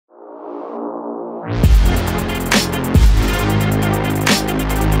Well,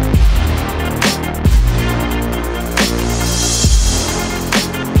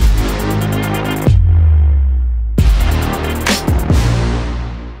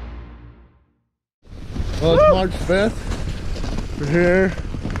 it's March 5th. We're here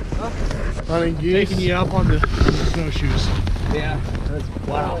hunting geese. Taking you up on the snowshoes. Yeah, that's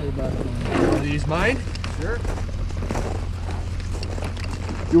wow. Are these mine? Sure.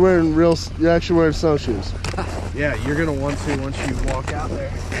 You're actually wearing snowshoes. Yeah, you're gonna want to once you walk out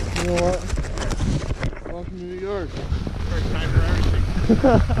there. You know what? Welcome to New York. First time for everything.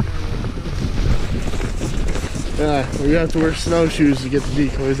 Yeah, we have to wear snowshoes to get the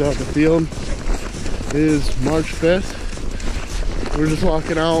decoys out in the field. It is March 5th. We're just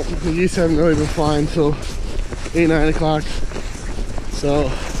walking out. The geese haven't really been flying till 8, 9 o'clock.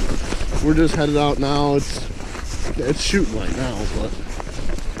 So we're just headed out now. It's shooting right now, but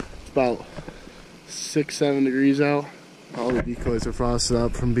it's about 6, 7 degrees out. All the decoys are frosted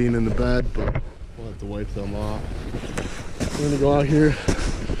up from being in the bed, but we'll have to wipe them off. We're gonna go out here.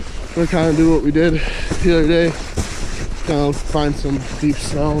 We're gonna kind of do what we did the other day. Kind of find some deep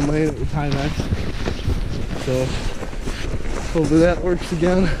snow and lay it with Timex. So hopefully that works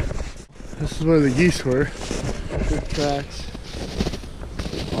again. This is where the geese were. Good tracks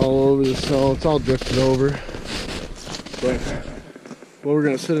all over the snow. It's all drifted over. But what we're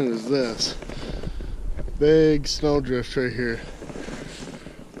gonna sit in is this big snow drift right here.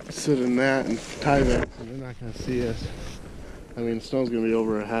 Sit in that and tie that. They're not gonna see us. I mean, the snow's gonna be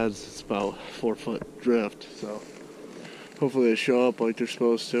over our heads. It's about 4-foot drift, so hopefully they show up like they're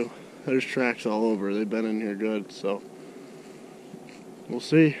supposed to. There's tracks all over. They've been in here good, so we'll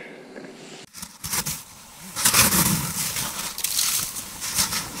see.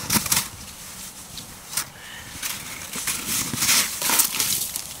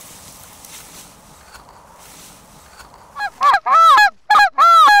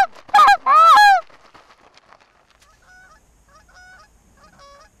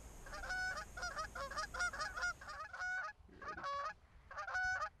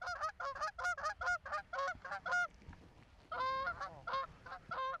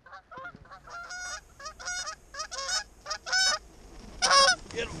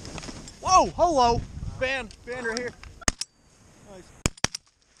 Get him. Whoa, hello. Band right here. Nice.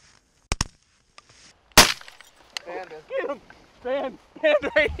 Get him. Band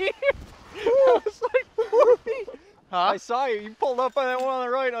right here. I was like, 4 feet. Huh? I saw you. You pulled up on that one on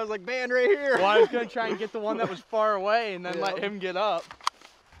the right. And I was like, band right here. Well, I was gonna try and get the one that was far away and then let him get up.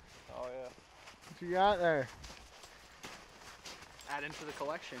 Oh yeah. What you got there? Add into the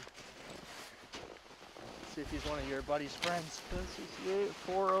collection. See if he's one of your buddy's friends.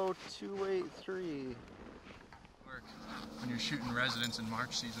 40283. When you're shooting residents in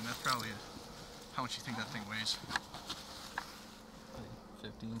March season, that's probably how much you think that thing weighs?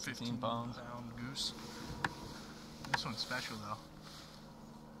 15 pounds. Pound goose. This one's special though.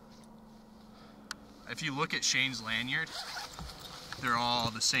 If you look at Shane's lanyard, they're all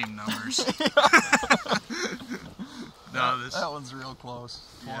the same numbers. No, that one's real close.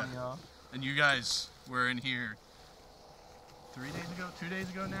 20 off. And you guys were in here 2 days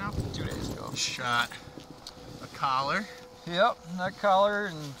ago now? 2 days ago. Shot a collar. Yep, that collar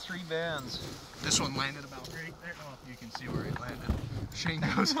and 3 bands. This one landed about right there. Oh, you can see where it landed. Shane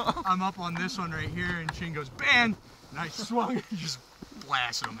goes, I'm up on this one right here, and Shane goes, band! And I swung and just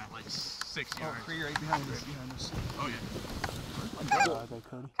blasted him at like 6 yards. 3 right behind us. Oh, yeah. Oh,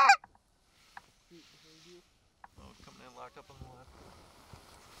 coming in locked up on the left.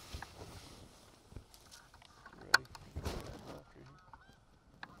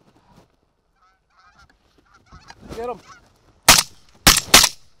 Get him.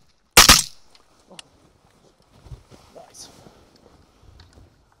 Oh. Nice.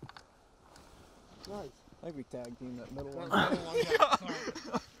 Nice. I think we tag team that middle one. You got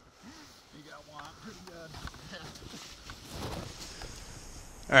one. Pretty good.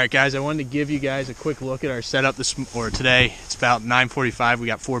 All right, guys, I wanted to give you guys a quick look at our setup today. It's about 9:45. We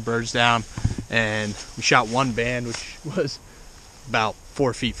got 4 birds down, and we shot 1 band, which was about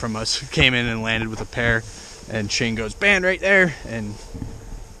 4 feet from us. Came in and landed with a pair, and Shane goes, band right there, and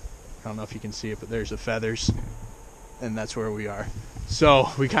I don't know if you can see it, but there's the feathers, and that's where we are. So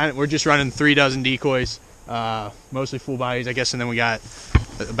we're just running 3 dozen decoys, mostly full bodies, I guess, and then we got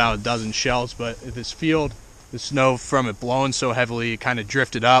about a dozen shells. But at this field, the snow from it blowing so heavily, it kind of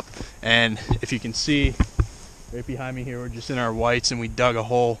drifted up, and if you can see right behind me here, we're just in our whites, and we dug a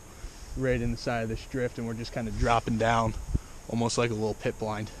hole right in the side of this drift, and we're just kind of dropping down almost like a little pit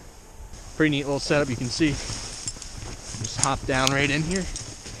blind. Pretty neat little setup. You can see just hop down right in here,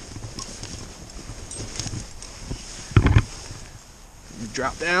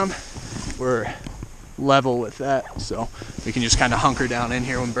 drop down, we're level with that, so we can just kind of hunker down in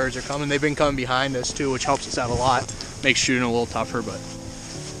here when birds are coming. They've been coming behind us too, which helps us out a lot. Makes shooting a little tougher, but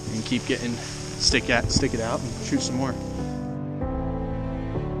we can keep getting stick it out and shoot some more.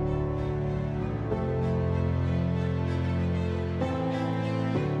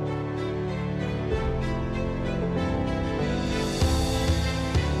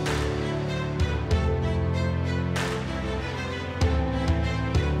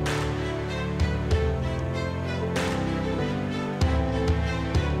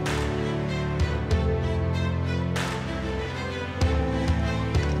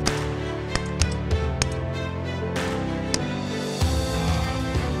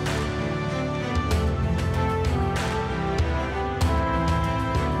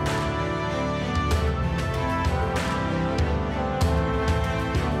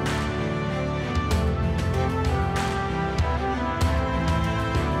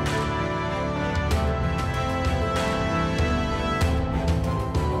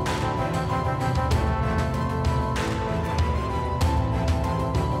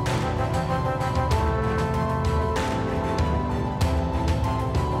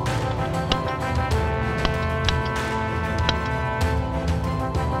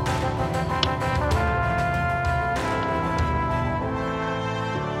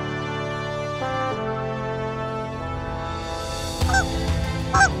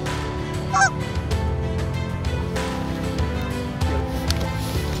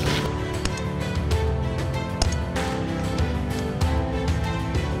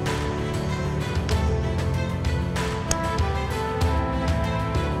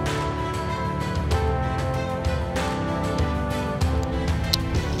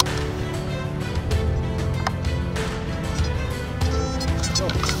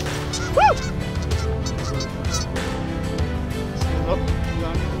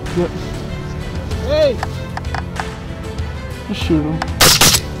 Hey! Just shoot him.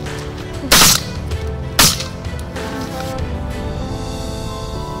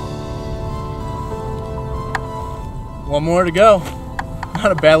 One more to go.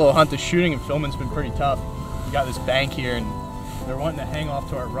 Not a bad little hunt. The shooting and filming's been pretty tough. We got this bank here and they're wanting to hang off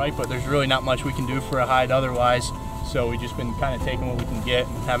to our right, but there's really not much we can do for a hide otherwise. So we've just been kind of taking what we can get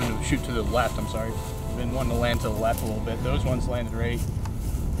and having to shoot to the left, I'm sorry. We've been wanting to land to the left a little bit. Those ones landed right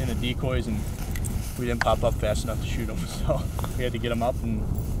in the decoys and we didn't pop up fast enough to shoot them. So we had to get them up and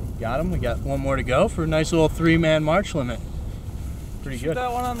got them. We got one more to go for a nice little 3-man march limit. Pretty good. Shoot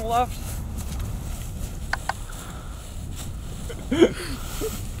that one on the left.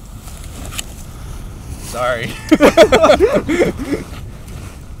 Sorry.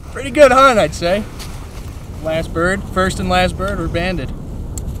 Pretty good hunt, I'd say. Last bird, first and last bird were banded.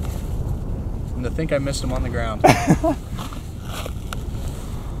 And to think I missed them on the ground.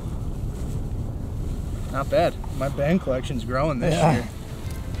 Not bad. My band collection's growing this year.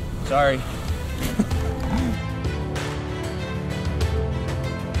 Sorry.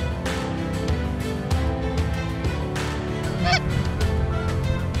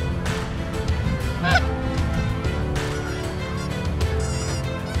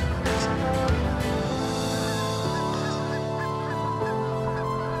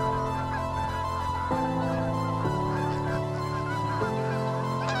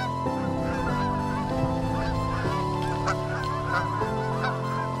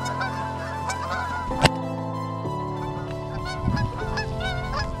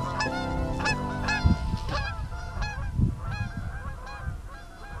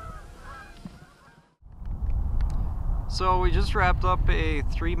 So we just wrapped up a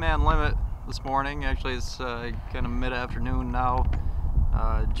 3-man limit this morning. Actually, it's kind of mid-afternoon now.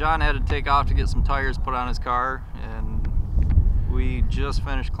 John had to take off to get some tires put on his car, and we just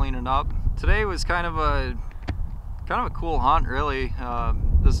finished cleaning up. Today was kind of a cool hunt, really.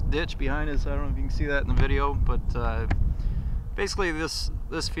 This ditch behind us, I don't know if you can see that in the video, but basically this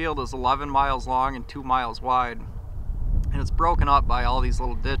field is 11 miles long and 2 miles wide, and it's broken up by all these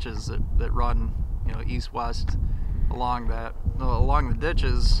little ditches that run, you know, east-west. Along the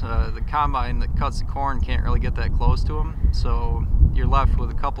ditches, the combine that cuts the corn can't really get that close to them, so you're left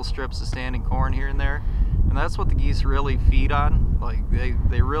with a couple strips of standing corn here and there, and that's what the geese really feed on. Like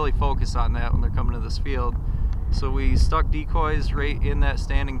they really focus on that when they're coming to this field. So we stuck decoys right in that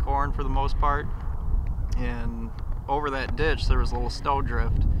standing corn for the most part, and over that ditch there was a little snow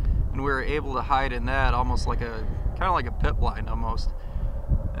drift, and we were able to hide in that almost like kind of like a pit blind almost,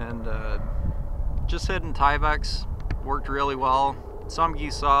 and just hitting Tyveks worked really well. Some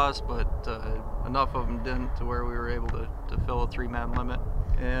geese saw us, but enough of them didn't to where we were able to fill a 3-man limit.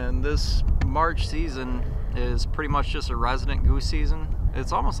 And this March season is pretty much just a resident goose season.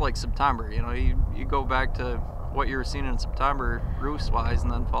 it's almost like September. You know, you go back to what you were seeing in September roost wise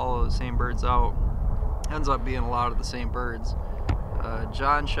and then follow the same birds out. Ends up being a lot of the same birds.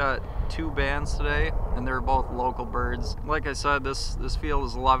 John shot 2 bands today, and they were both local birds. Like I said, this field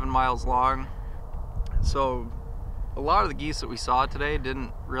is 11 miles long, so a lot of the geese that we saw today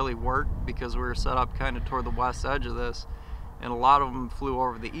didn't really work because we were set up kind of toward the west edge of this, and a lot of them flew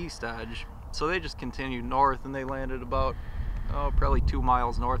over the east edge. So they just continued north, and they landed about, probably 2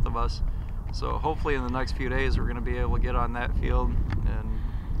 miles north of us. So hopefully in the next few days we're going to be able to get on that field and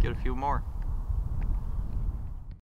get a few more.